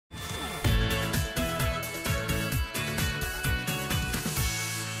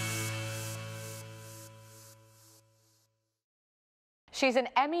She's an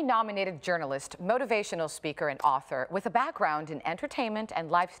Emmy-nominated journalist, motivational speaker, and author with a background in entertainment and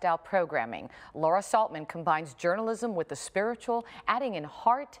lifestyle programming. Laura Saltman combines journalism with the spiritual, adding in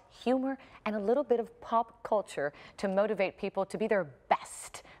heart, humor, and a little bit of pop culture to motivate people to be their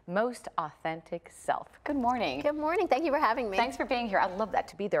best, most authentic self. Good morning. Good morning. Thank you for having me. Thanks for being here. I love that,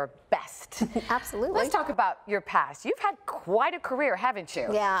 to be their best. Absolutely. Let's talk about your past. You've had quite a career, haven't you?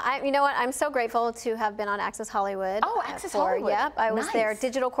 Yeah, you know what? I'm so grateful to have been on Access Hollywood. Oh, Access Hollywood. Yep, I was Nice. their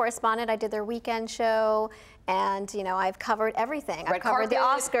digital correspondent. I did their weekend show. And, you know, I've covered everything. I've covered the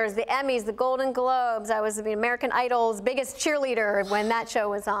Oscars, the Emmys, the Golden Globes. I was the American Idol's biggest cheerleader when that show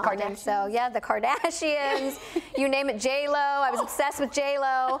was on. Kardashians. And so, yeah, the Kardashians, you name it, J-Lo. I was obsessed with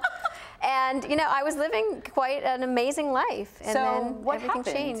J-Lo. And, you know, I was living quite an amazing life. And so then what everything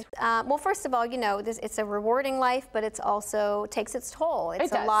happened? changed. Well, first of all, you know, it's a rewarding life, but it's also takes its toll.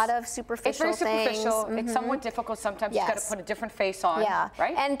 It's It a lot of superficial things. It's very superficial. things. It's somewhat difficult sometimes. Yes. You've got to put a different face on, yeah.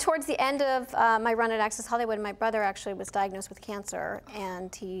 right? And towards the end of my run at Access Hollywood, my brother actually was diagnosed with cancer,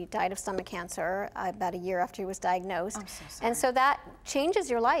 and he died of stomach cancer about a year after he was diagnosed. I'm so sorry. And so that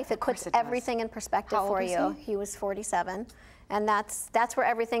changes your life. It puts it does. everything in perspective How old for was you. he? He was 47. And that's where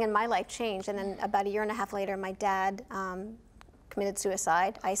everything in my life changed. And then about a year and a half later, my dad committed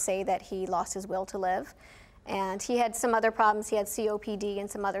suicide. I say that he lost his will to live. And he had some other problems. He had COPD and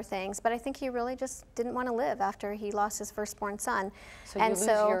some other things. But I think he really just didn't want to live after he lost his firstborn son. So you lose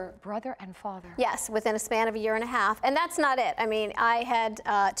your brother and father. Yes, within a span of a year and a half. And that's not it. I mean, I had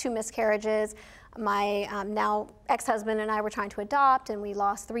 2 miscarriages. My now ex-husband and I were trying to adopt, and we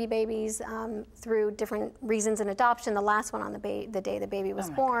lost 3 babies through different reasons in adoption. The last one on the day the baby was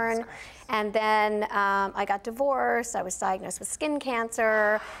born. And then I got divorced. I was diagnosed with skin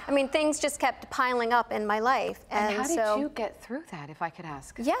cancer. I mean, things just kept piling up in my life. And how did you get through that, if I could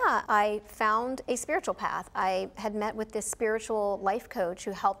ask? Yeah, I found a spiritual path. I had met with this spiritual life coach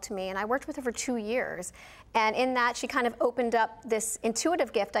who helped me, and I worked with her for 2 years. And in that, she kind of opened up this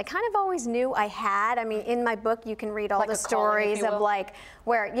intuitive gift I kind of always knew I had. I mean, in my book, you can read all the stories of like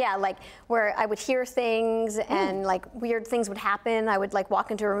where I would hear things and like weird things would happen. I would like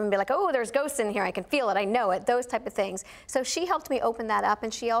walk into a room and be like, oh, there's ghosts in here. I can feel it. I know it. Those type of things. So she helped me open that up,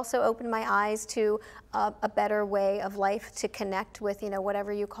 and she also opened my eyes to a better way of life to connect with, you know,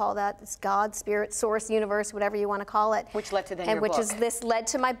 whatever you call that. It's God, spirit, source, universe, whatever you want to call it. Which led to then your book. This led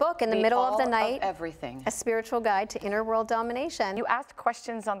to my book, In the Middle of the Night. Everything. A spiritual guide to inner world domination. You asked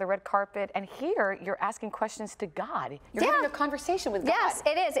questions on the red carpet, and here you're asking questions to God. You're having a conversation with God. Yes,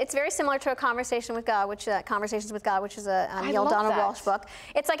 it is. It's very similar to a conversation with God, which Conversations with God, which is a Neil Donald Walsh book.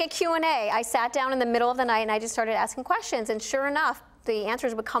 It's like a Q&A. I sat down in the middle of the night and I just started asking questions, and sure enough, the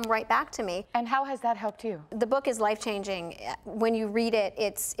answers would come right back to me. And how has that helped you? The book is life-changing. When you read it,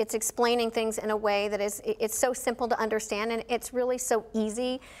 it's explaining things in a way that it's so simple to understand, and it's really so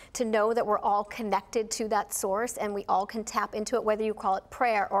easy to know that we're all connected to that source, and we all can tap into it, whether you call it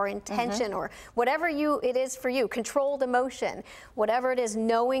prayer or intention or whatever it is for you, controlled emotion, whatever it is,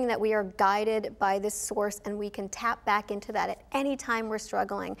 knowing that we are guided by this source and we can tap back into that at any time we're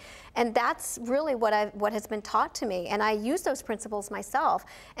struggling. And that's really what has been taught to me, and I use those principles myself.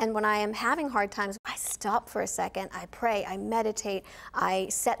 And when I am having hard times, I stop for a second, I pray, I meditate, I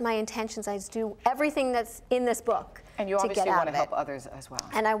set my intentions, I do everything that's in this book. And you obviously want to help others as well.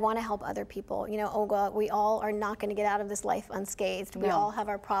 And I want to help other people. You know, Olga, we all are not going to get out of this life unscathed. We all have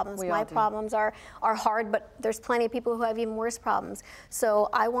our problems. My problems are hard, but there's plenty of people who have even worse problems. So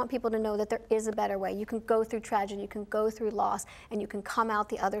I want people to know that there is a better way. You can go through tragedy, you can go through loss, and you can come out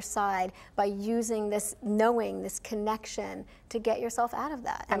the other side by using this knowing, this connection to get yourself out of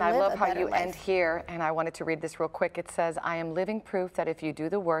that. And I love how you end here, and I wanted to read this real quick. It says, I am living proof that if you do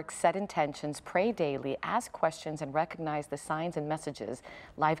the work, set intentions, pray daily, ask questions, and recognize the signs and messages,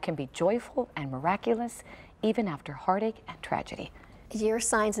 life can be joyful and miraculous, even after heartache and tragedy. Your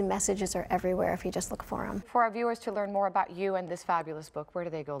signs and messages are everywhere if you just look for them. For our viewers to learn more about you and this fabulous book, where do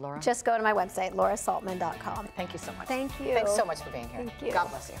they go, Laura? Just go to my website, laurasaltman.com. Thank you so much. Thank you. Thanks so much for being here. Thank you. God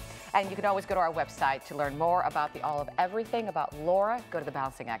bless you. And you can always go to our website to learn more about all of everything about Laura. Go to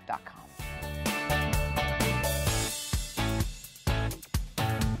thebalancing act.com.